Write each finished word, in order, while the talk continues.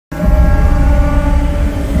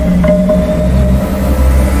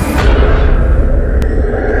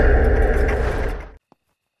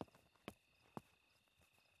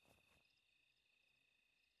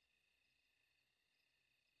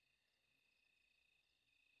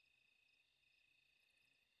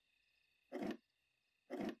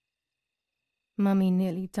Mummy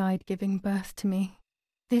nearly died giving birth to me.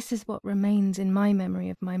 This is what remains in my memory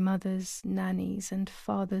of my mother's, nanny's, and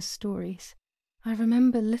father's stories. I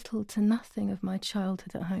remember little to nothing of my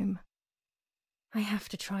childhood at home. I have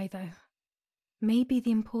to try, though. Maybe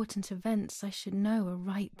the important events I should know are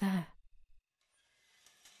right there.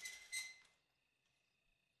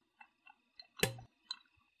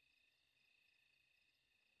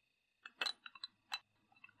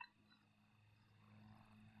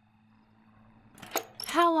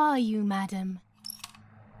 How are you, madam?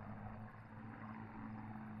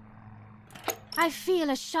 I feel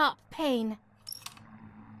a sharp pain.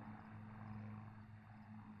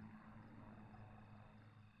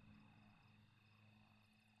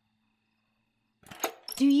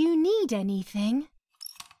 Do you need anything?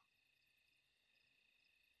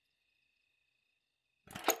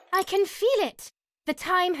 I can feel it. The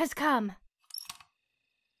time has come.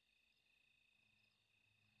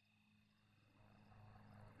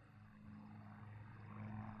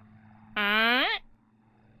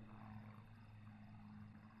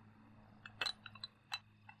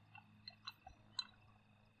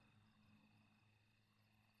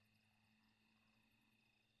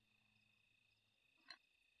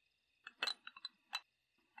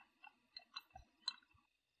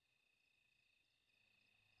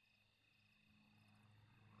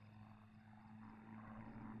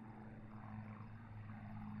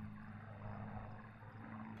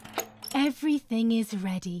 Everything is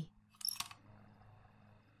ready.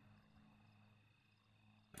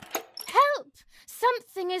 Help!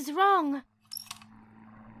 Something is wrong.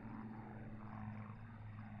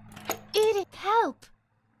 Help!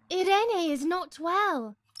 Irene is not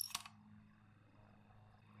well.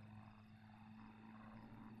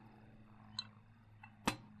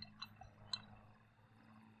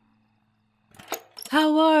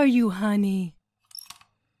 How are you, honey?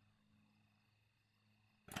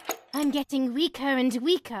 I'm getting weaker and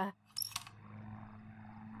weaker.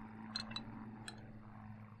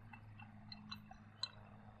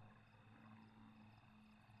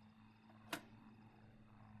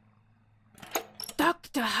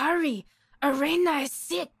 Doctor, hurry! Arena is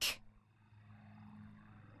sick!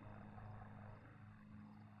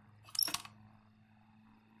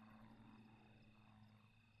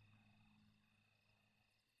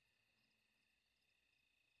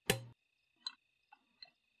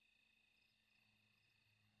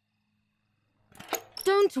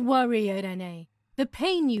 Don't worry, Irene. The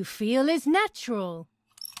pain you feel is natural.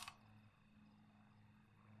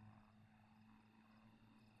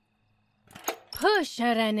 Push,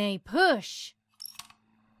 Irene, push!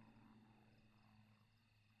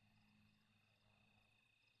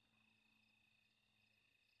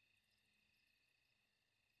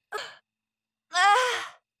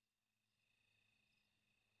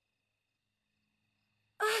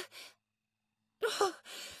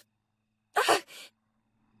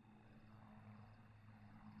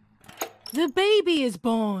 The baby is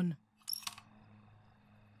born!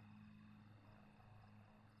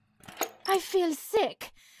 I feel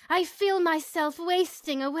sick. I feel myself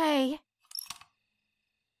wasting away.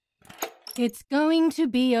 It's going to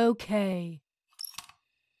be okay.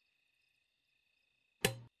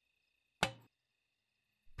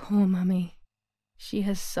 Poor Mummy. She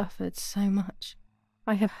has suffered so much.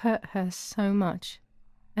 I have hurt her so much,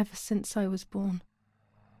 ever since I was born.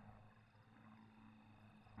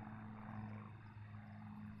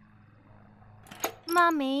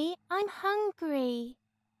 Mummy, I'm hungry.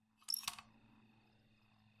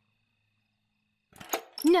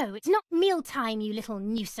 No, it's not mealtime, you little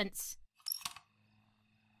nuisance.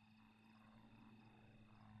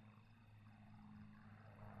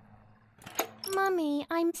 Mummy,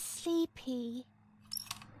 I'm sleepy.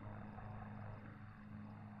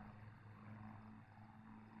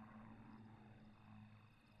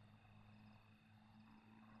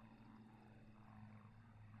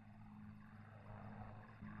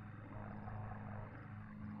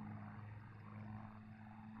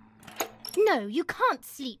 No, you can't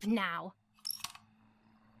sleep now.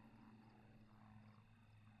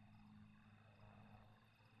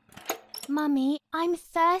 Mummy, I'm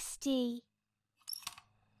thirsty.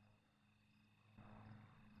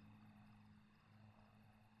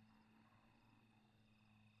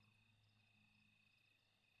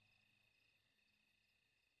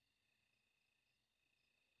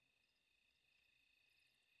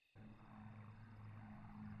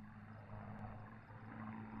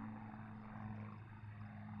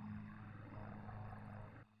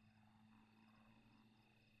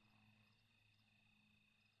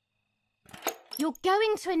 You're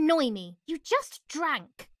going to annoy me. You just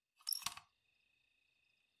drank.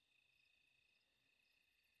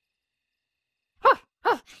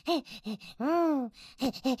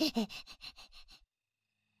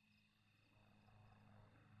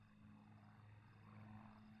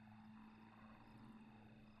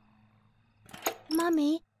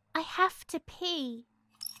 Mummy, I have to pee.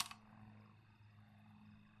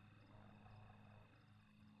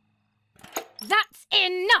 That's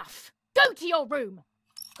enough! Go to your room!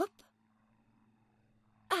 Hup.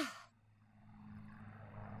 Ah.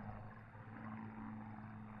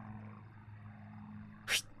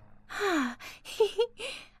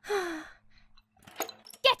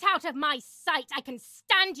 Get out of my sight! I can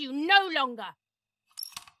stand you no longer!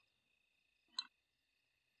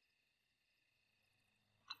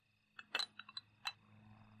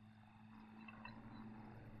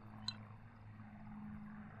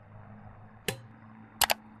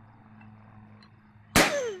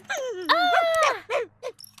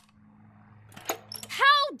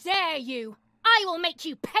 How dare you! I will make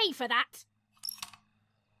you pay for that!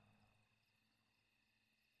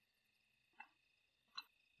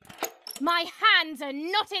 My hands are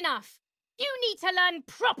not enough! You need to learn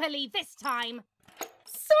properly this time!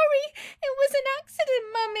 Sorry, it was an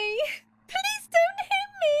accident, Mummy. Please don't hit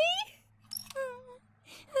me.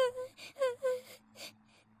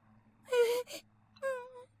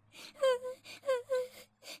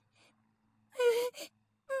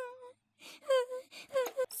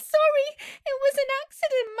 Sorry, it was an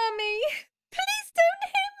accident, Mummy. Please don't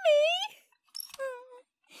hit me.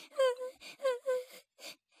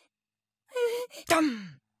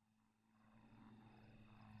 Gum!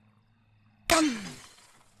 Gum!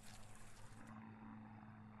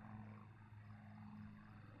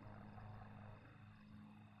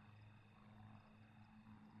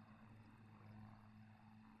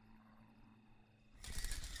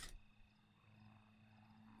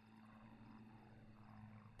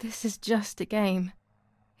 This is just a game.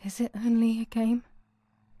 Is it only a game?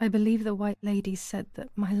 I believe the White Lady said that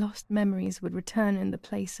my lost memories would return in the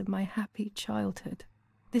place of my happy childhood.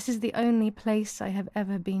 This is the only place I have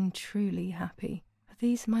ever been truly happy. Are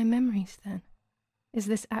these my memories, then? Is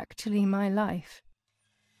this actually my life?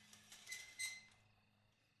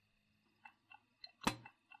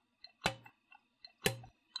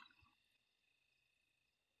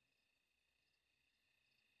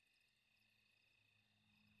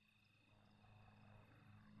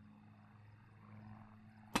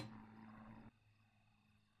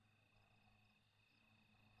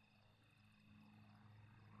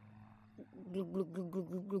 What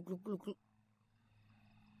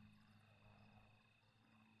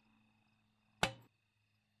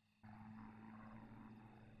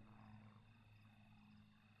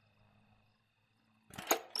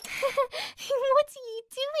are you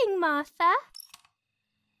doing, Martha?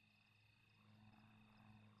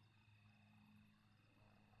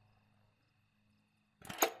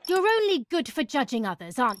 You're only good for judging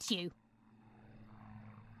others, aren't you?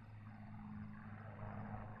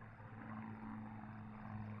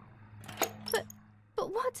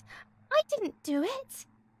 But what? I didn't do it.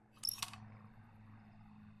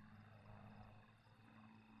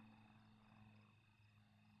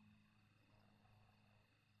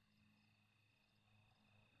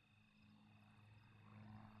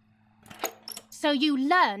 So you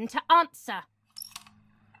learn to answer.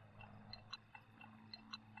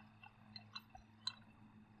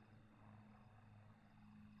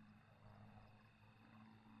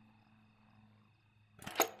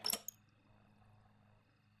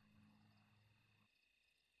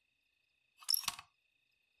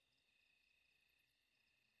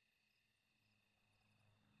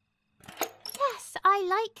 Yes, I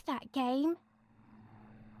like that game.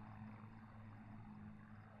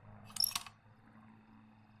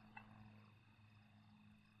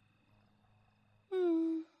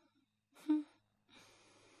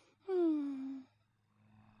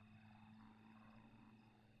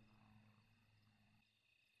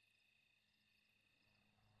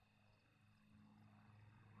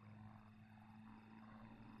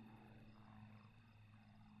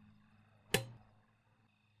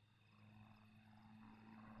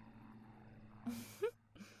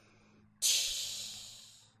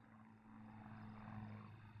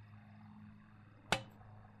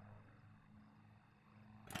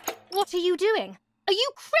 What are you doing? Are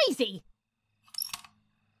you crazy?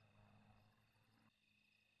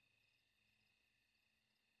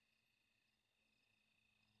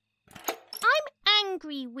 I'm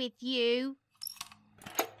angry with you.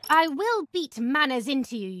 I will beat manners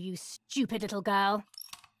into you, you stupid little girl.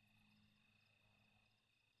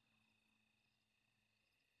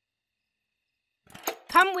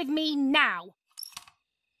 Come with me now.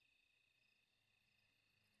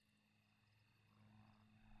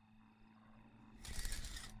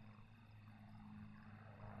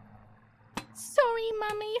 sorry,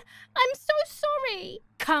 Mummy. I'm so sorry.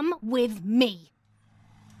 Come with me.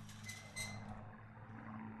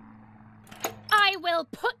 I will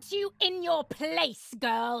put you in your place,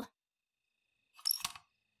 girl.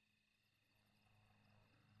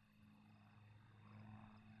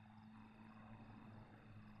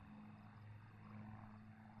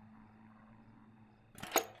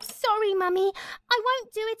 Sorry, Mummy. I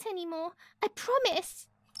won't do it anymore. I promise.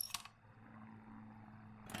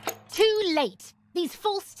 Too late. These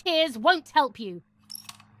false tears won't help you.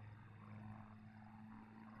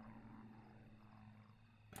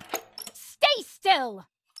 Stay still.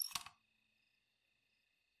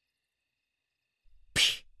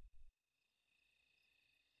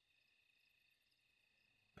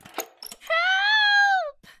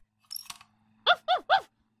 Help!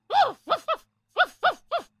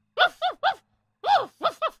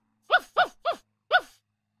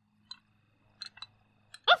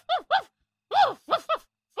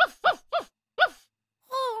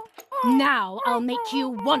 Now I'll make you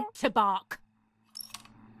want to bark.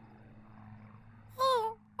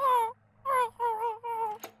 Leave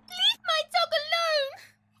my dog alone!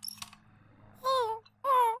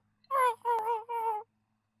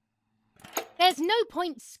 There's no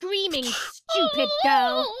point screaming, stupid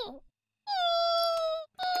girl.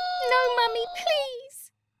 No, Mummy,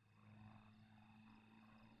 please.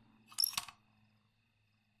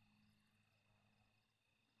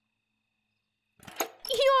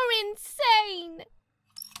 You're insane.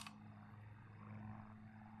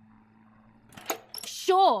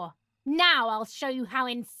 Sure. Now I'll show you how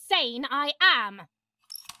insane I am.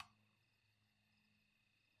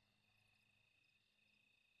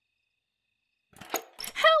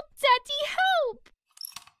 Help, Daddy, help!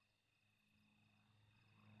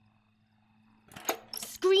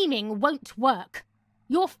 Screaming won't work.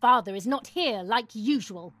 Your father is not here like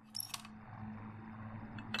usual.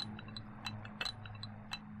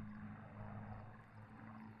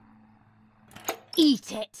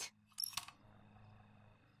 Eat it.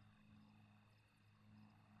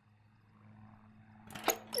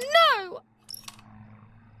 No!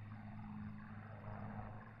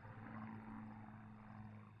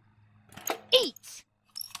 Eat!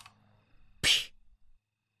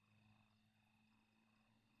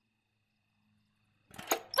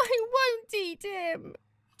 I won't eat him.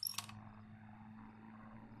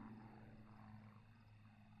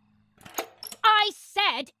 I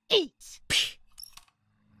said eat!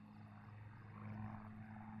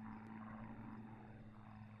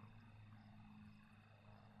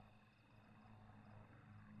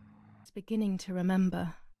 Beginning to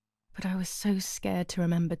remember, but I was so scared to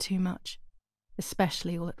remember too much,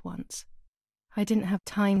 especially all at once. I didn't have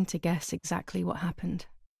time to guess exactly what happened.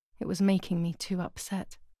 It was making me too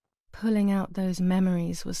upset. Pulling out those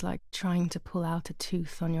memories was like trying to pull out a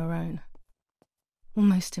tooth on your own.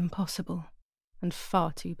 Almost impossible, and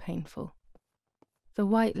far too painful. The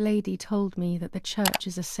White Lady told me that the church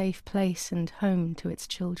is a safe place and home to its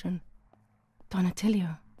children. Don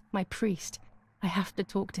Attilio, my priest, I have to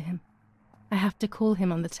talk to him. I have to call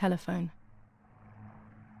him on the telephone.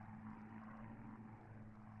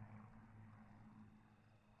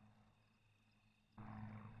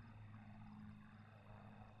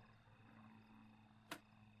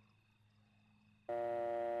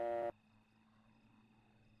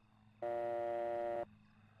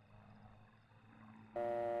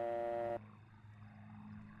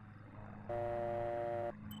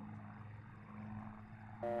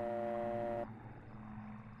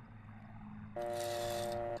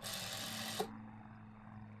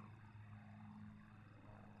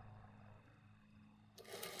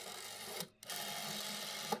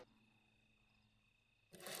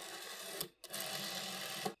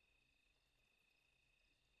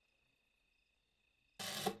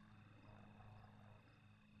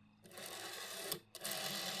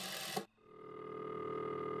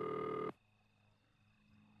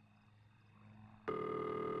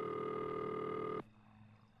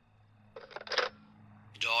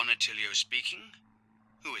 Don Attilio speaking.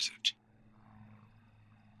 Who is it?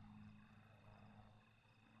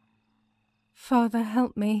 Father,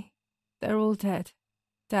 help me. They're all dead.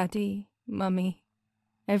 Daddy, Mummy,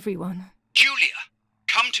 everyone. Giulia,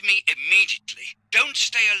 come to me immediately. Don't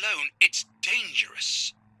stay alone. It's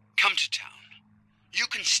dangerous. Come to town. You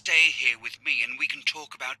can stay here with me and we can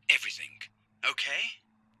talk about everything. Okay?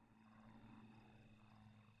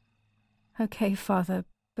 Okay, Father,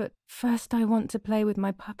 but first I want to play with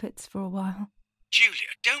my puppets for a while.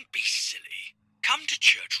 Giulia, don't be silly. Come to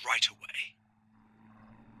church right away.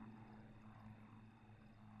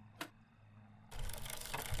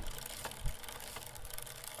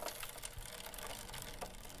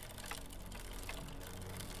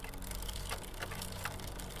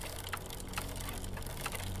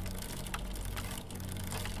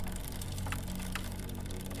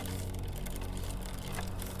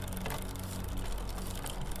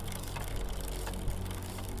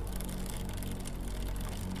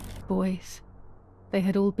 boys. They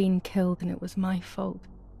had all been killed and it was my fault.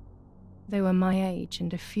 They were my age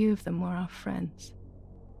and a few of them were our friends.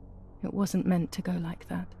 It wasn't meant to go like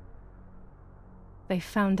that. They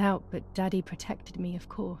found out, but Daddy protected me, of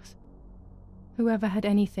course. Whoever had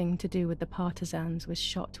anything to do with the partisans was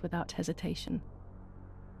shot without hesitation.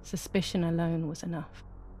 Suspicion alone was enough.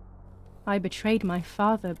 I betrayed my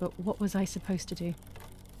father, but what was I supposed to do?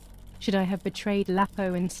 Should I have betrayed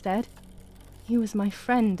Lapo instead? He was my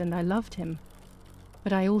friend and I loved him.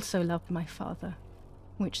 But I also loved my father.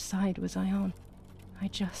 Which side was I on? I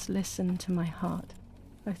just listened to my heart.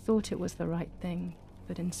 I thought it was the right thing,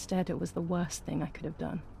 but instead it was the worst thing I could have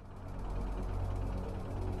done.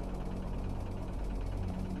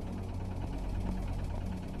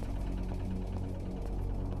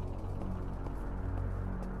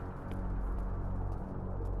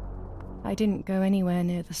 I didn't go anywhere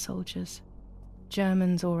near the soldiers,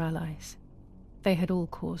 Germans or allies. They had all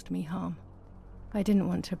caused me harm. I didn't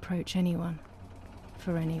want to approach anyone,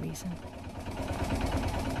 for any reason.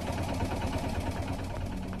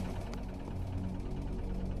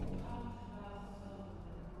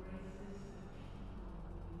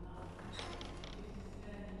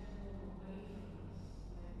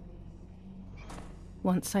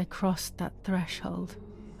 Once I crossed that threshold,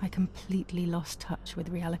 I completely lost touch with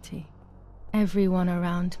reality. Everyone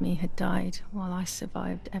around me had died while I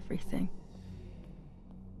survived everything.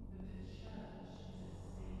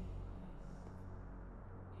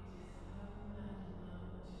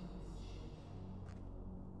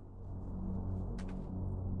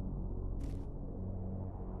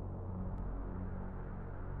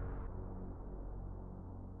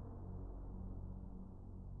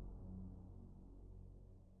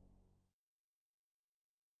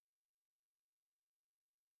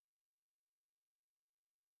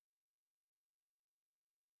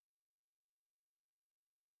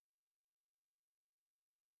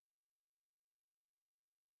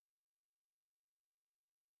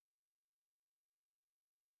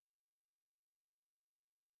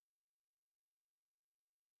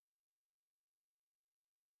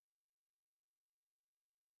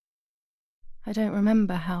 I don't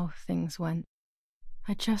remember how things went.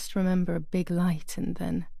 I just remember a big light and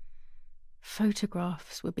then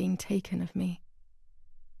photographs were being taken of me.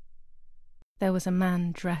 There was a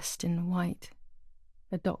man dressed in white,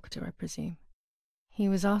 a doctor, I presume. He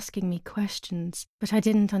was asking me questions, but I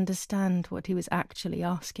didn't understand what he was actually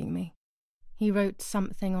asking me. He wrote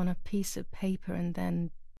something on a piece of paper and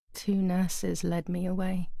then 2 nurses led me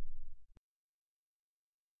away.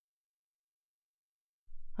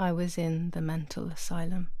 I was in the mental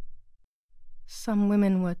asylum. Some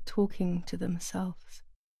women were talking to themselves.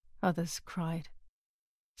 Others cried.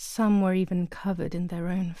 Some were even covered in their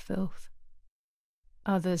own filth.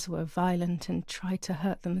 Others were violent and tried to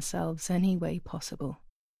hurt themselves any way possible.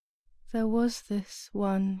 There was this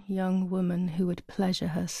one young woman who would pleasure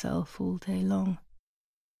herself all day long,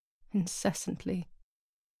 incessantly,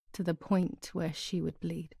 to the point where she would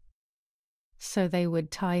bleed. So they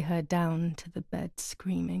would tie her down to the bed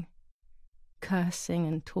screaming, cursing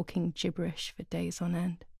and talking gibberish for days on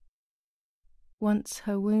end. Once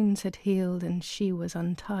her wounds had healed and she was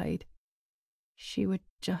untied, she would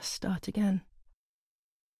just start again.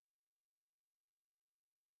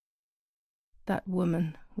 That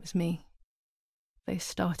woman was me. They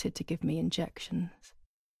started to give me injections.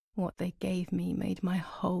 What they gave me made my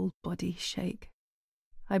whole body shake.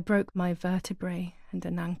 I broke my vertebrae and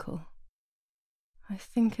an ankle. I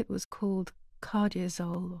think it was called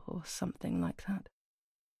cardiazole or something like that.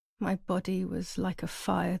 My body was like a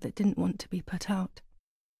fire that didn't want to be put out.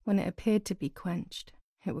 When it appeared to be quenched,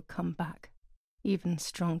 it would come back, even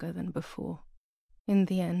stronger than before. In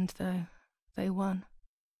the end, though, they won.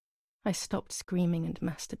 I stopped screaming and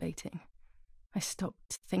masturbating. I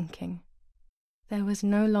stopped thinking. There was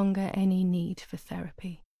no longer any need for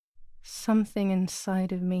therapy. Something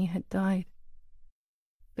inside of me had died.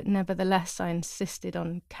 But nevertheless, I insisted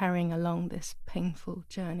on carrying along this painful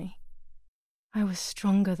journey. I was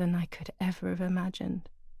stronger than I could ever have imagined.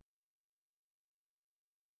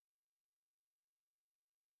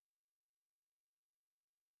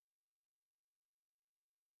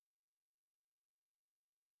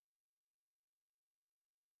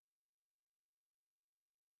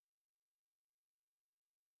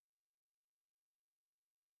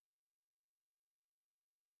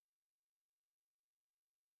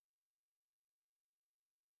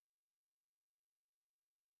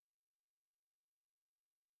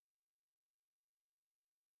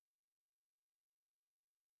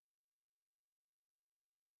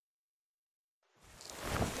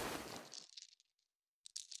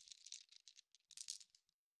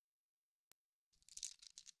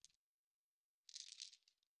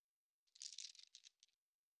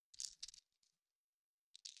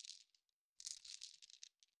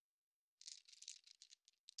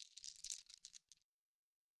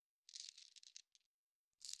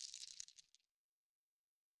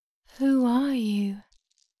 Who are you?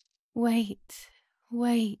 Wait,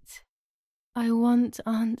 wait. I want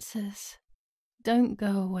answers. Don't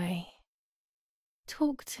go away.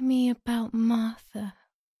 Talk to me about Martha,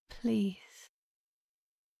 please.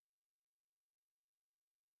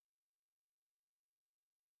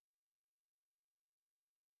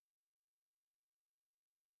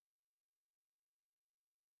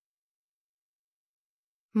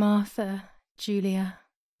 Martha, Giulia,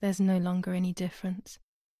 there's no longer any difference.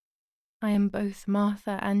 I am both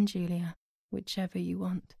Martha and Giulia, whichever you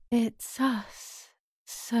want. It's us,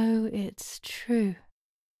 so it's true.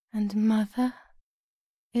 And Mother?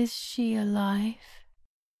 Is she alive?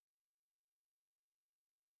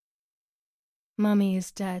 Mummy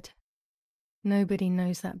is dead. Nobody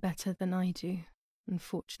knows that better than I do,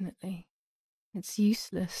 unfortunately. It's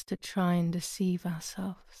useless to try and deceive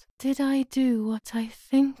ourselves. Did I do what I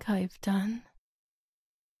think I've done?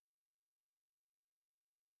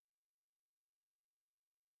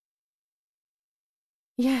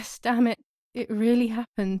 Yes, damn it, it really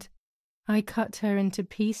happened. I cut her into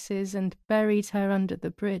pieces and buried her under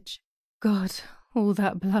the bridge. God, all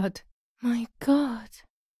that blood. My God,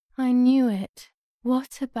 I knew it.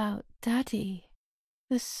 What about Daddy?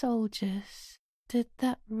 The soldiers? Did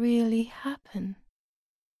that really happen?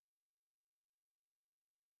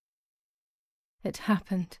 It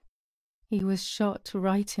happened. He was shot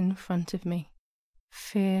right in front of me.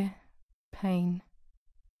 Fear, pain,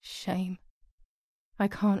 shame. I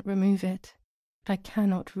can't remove it, but I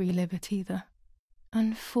cannot relive it either.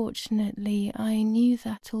 Unfortunately, I knew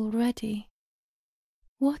that already.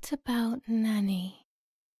 What about Nanny?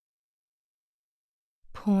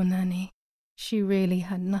 Poor Nanny. She really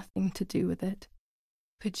had nothing to do with it.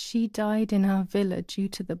 But she died in our villa due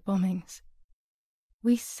to the bombings.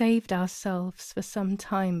 We saved ourselves for some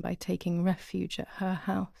time by taking refuge at her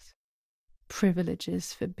house.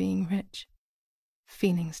 Privileges for being rich.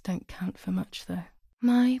 Feelings don't count for much, though.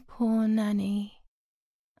 My poor Nanny.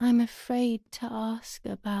 I'm afraid to ask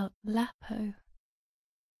about Lapo.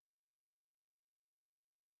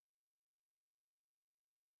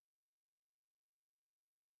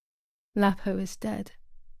 Lapo is dead.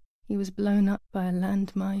 He was blown up by a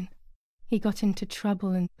landmine. He got into trouble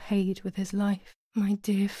and paid with his life. My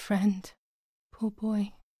dear friend. Poor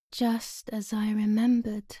boy. Just as I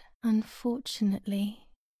remembered, unfortunately.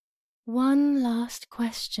 One last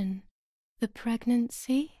question. The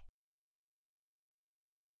pregnancy?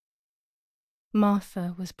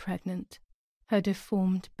 Martha was pregnant. Her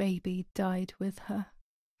deformed baby died with her.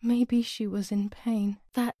 Maybe she was in pain.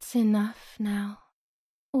 That's enough now.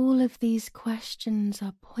 All of these questions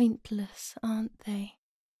are pointless, aren't they?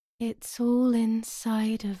 It's all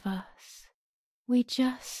inside of us. We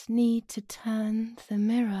just need to turn the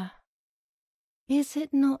mirror. Is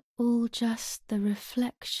it not all just the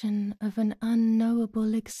reflection of an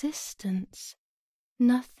unknowable existence?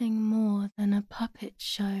 Nothing more than a puppet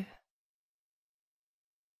show.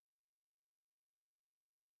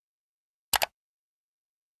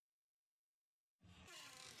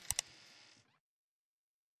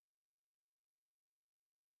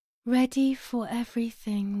 Ready for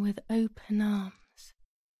everything with open arms,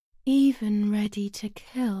 even ready to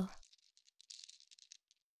kill.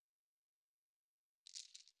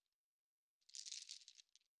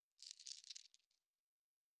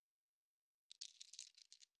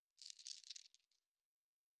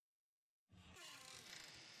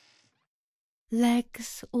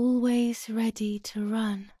 Legs always ready to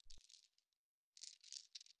run.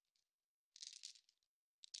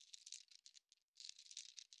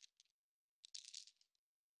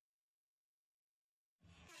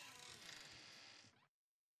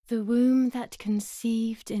 The womb that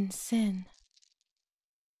conceived in sin.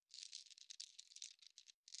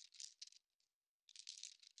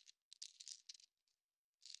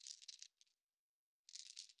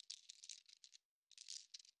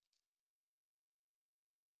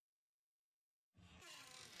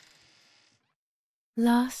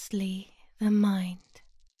 Lastly, the mind.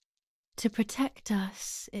 To protect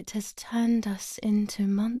us, it has turned us into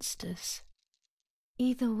monsters.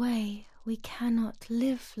 Either way, we cannot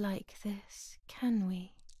live like this, can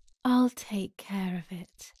we? I'll take care of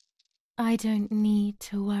it. I don't need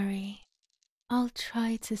to worry. I'll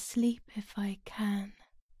try to sleep if I can.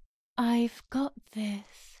 I've got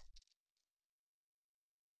this.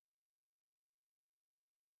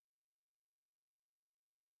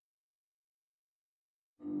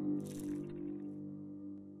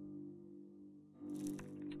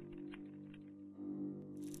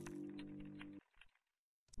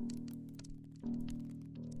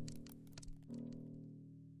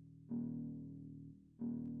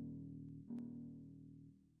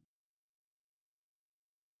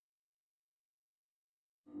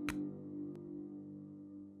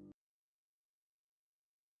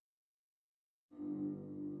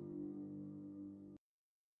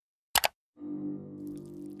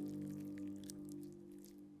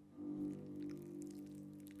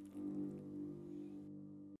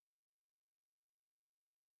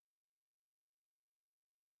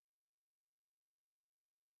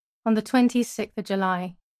 On the 26th of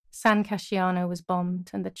July, San Casciano was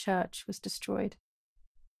bombed and the church was destroyed.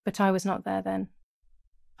 But I was not there then.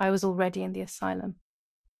 I was already in the asylum.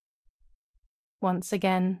 Once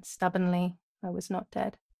again, stubbornly, I was not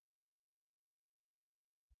dead.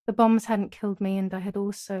 The bombs hadn't killed me, and I had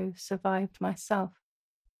also survived myself.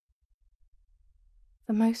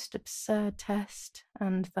 The most absurd test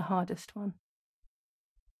and the hardest one.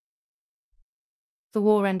 The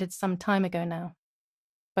war ended some time ago now,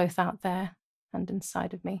 both out there and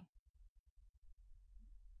inside of me.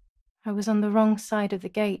 I was on the wrong side of the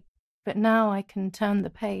gate, but now I can turn the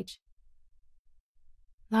page.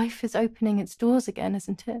 Life is opening its doors again,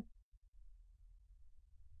 isn't it?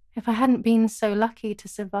 If I hadn't been so lucky to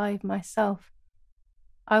survive myself,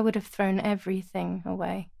 I would have thrown everything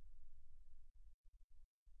away.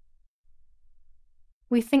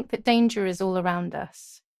 We think that danger is all around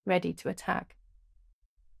us, ready to attack.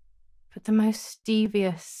 But the most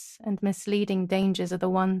devious and misleading dangers are the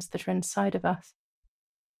ones that are inside of us.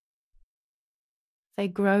 They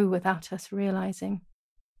grow without us realizing.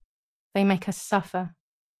 They make us suffer,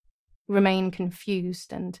 remain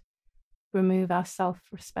confused, and remove our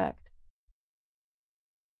self-respect.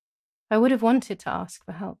 I would have wanted to ask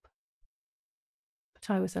for help,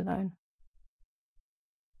 but I was alone.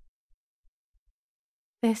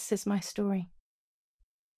 This is my story.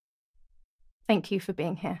 Thank you for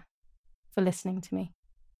being here, for listening to me.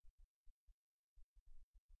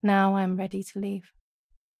 Now I'm ready to leave.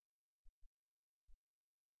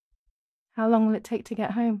 How long will it take to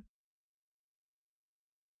get home?